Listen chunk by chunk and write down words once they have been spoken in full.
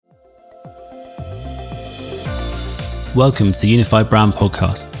Welcome to the Unified Brand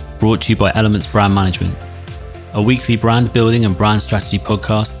Podcast, brought to you by Elements Brand Management, a weekly brand building and brand strategy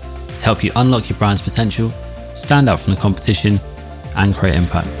podcast to help you unlock your brand's potential, stand out from the competition, and create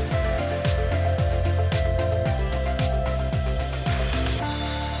impact.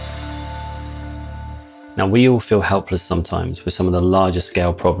 Now, we all feel helpless sometimes with some of the larger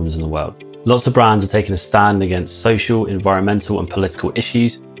scale problems in the world. Lots of brands are taking a stand against social, environmental, and political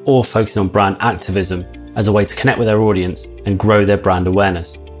issues, or focusing on brand activism as a way to connect with their audience and grow their brand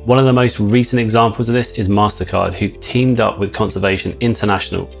awareness. One of the most recent examples of this is MasterCard, who've teamed up with Conservation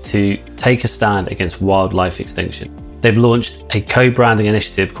International to take a stand against wildlife extinction. They've launched a co-branding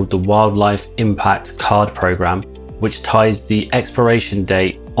initiative called the Wildlife Impact Card Program, which ties the expiration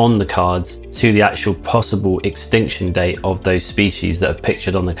date on the cards to the actual possible extinction date of those species that are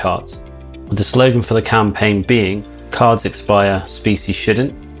pictured on the cards. With the slogan for the campaign being, "Cards expire, species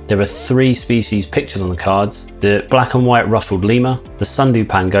shouldn't." There are 3 species pictured on the cards: the black and white ruffled lemur, the sundew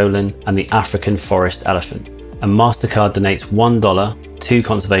pangolin, and the African forest elephant. And MasterCard donates $1 to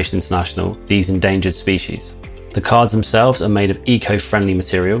Conservation International, these endangered species. The cards themselves are made of eco-friendly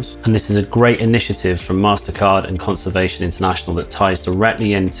materials, and this is a great initiative from MasterCard and Conservation International that ties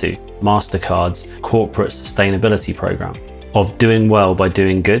directly into MasterCard's corporate sustainability program of doing well by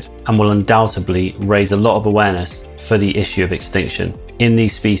doing good, and will undoubtedly raise a lot of awareness for the issue of extinction in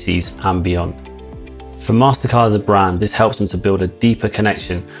these species and beyond. For MasterCard as a brand, this helps them to build a deeper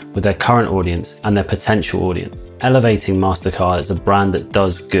connection with their current audience and their potential audience, elevating MasterCard as a brand that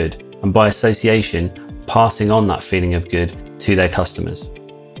does good, and by association, passing on that feeling of good to their customers.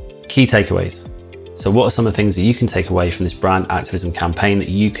 Key takeaways. So what are some of the things that you can take away from this brand activism campaign that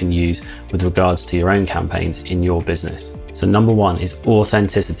you can use with regards to your own campaigns in your business? So number 1 is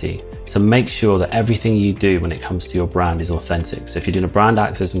authenticity. So make sure that everything you do when it comes to your brand is authentic. So if you're doing a brand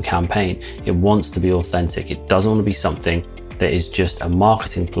activism campaign, it wants to be authentic. It doesn't want to be something that is just a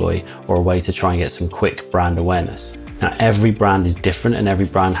marketing ploy or a way to try and get some quick brand awareness. Now, every brand is different and every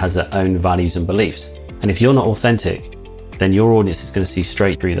brand has their own values and beliefs. And if you're not authentic, then your audience is going to see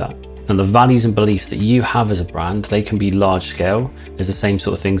straight through that. And the values and beliefs that you have as a brand, they can be large scale, as the same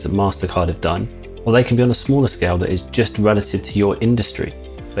sort of things that MasterCard have done, or they can be on a smaller scale that is just relative to your industry.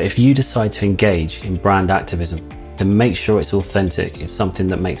 But if you decide to engage in brand activism, then make sure it's authentic. It's something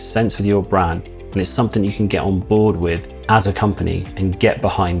that makes sense with your brand, and it's something you can get on board with as a company and get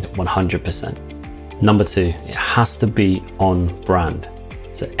behind 100%. Number 2, it has to be on brand.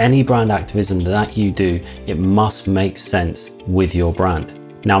 So any brand activism that you do, it must make sense with your brand.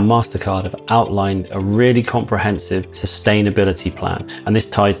 Now, MasterCard have outlined a really comprehensive sustainability plan, and this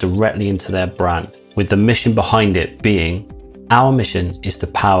ties directly into their brand, with the mission behind it being, our mission is to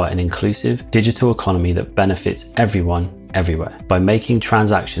power an inclusive digital economy that benefits everyone, everywhere. By making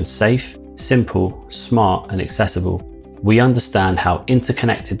transactions safe, simple, smart, and accessible, we understand how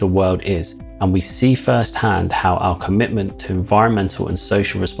interconnected the world is, and we see firsthand how our commitment to environmental and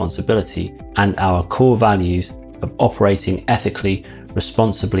social responsibility and our core values of operating ethically,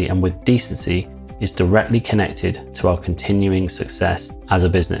 responsibly, and with decency is directly connected to our continuing success as a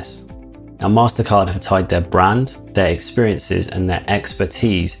business. Now, MasterCard have tied their brand, their experiences, and their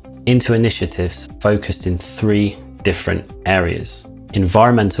expertise into initiatives focused in 3 different areas: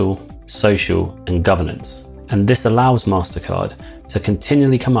 environmental, social, and governance. And this allows MasterCard to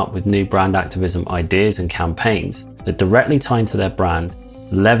continually come up with new brand activism ideas and campaigns that directly tie into their brand,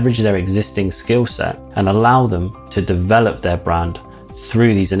 leverage their existing skill set, and allow them to develop their brand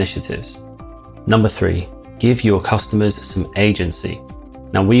through these initiatives. Number 3, give your customers some agency.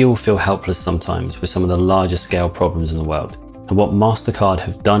 Now, we all feel helpless sometimes with some of the larger scale problems in the world. And what MasterCard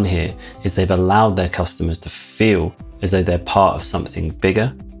have done here is they've allowed their customers to feel as though they're part of something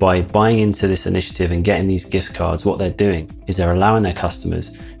bigger. By buying into this initiative and getting these gift cards, what they're doing is they're allowing their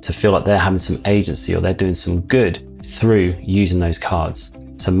customers to feel like they're having some agency, or they're doing some good through using those cards.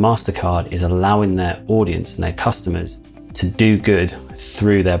 So MasterCard is allowing their audience and their customers to do good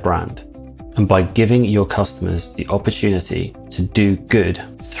through their brand. And by giving your customers the opportunity to do good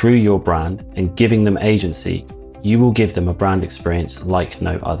through your brand and giving them agency, you will give them a brand experience like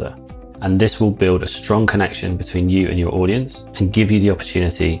no other. And this will build a strong connection between you and your audience and give you the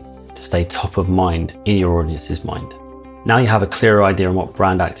opportunity to stay top of mind in your audience's mind. Now you have a clearer idea on what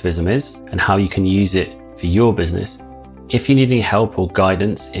brand activism is and how you can use it for your business. If you need any help or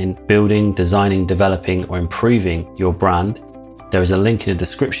guidance in building, designing, developing, or improving your brand, there is a link in the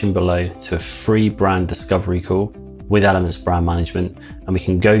description below to a free brand discovery call with Elements Brand Management, and we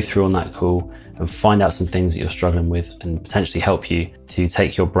can go through on that call and find out some things that you're struggling with and potentially help you to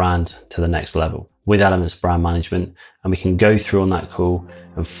take your brand to the next level. with Elements Brand Management, and we can go through on that call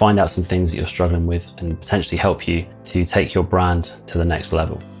and find out some things that you're struggling with and potentially help you to take your brand to the next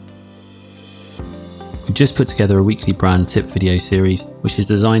level. We've just put together a weekly brand tip video series, which is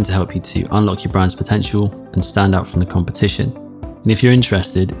designed to help you to unlock your brand's potential and stand out from the competition. And if you're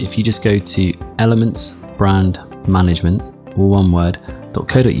interested, if you just go to elementsbrandmanagement, all one word,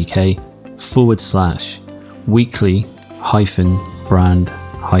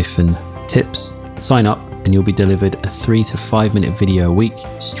 .co.uk/weekly-brand-tips, sign up and you'll be delivered a 3 to 5 minute video a week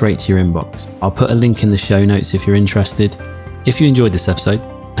straight to your inbox. I'll put a link in the show notes if you're interested. If you enjoyed this episode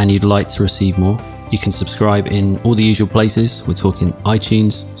and you'd like to receive more, you can subscribe in all the usual places. We're talking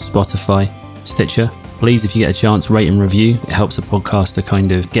iTunes, Spotify, Stitcher. Please, if you get a chance, rate and review. It helps the podcast to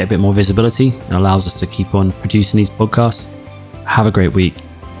kind of get a bit more visibility and allows us to keep on producing these podcasts. Have a great week.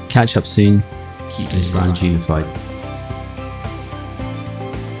 Catch up soon. Keep those brands unified.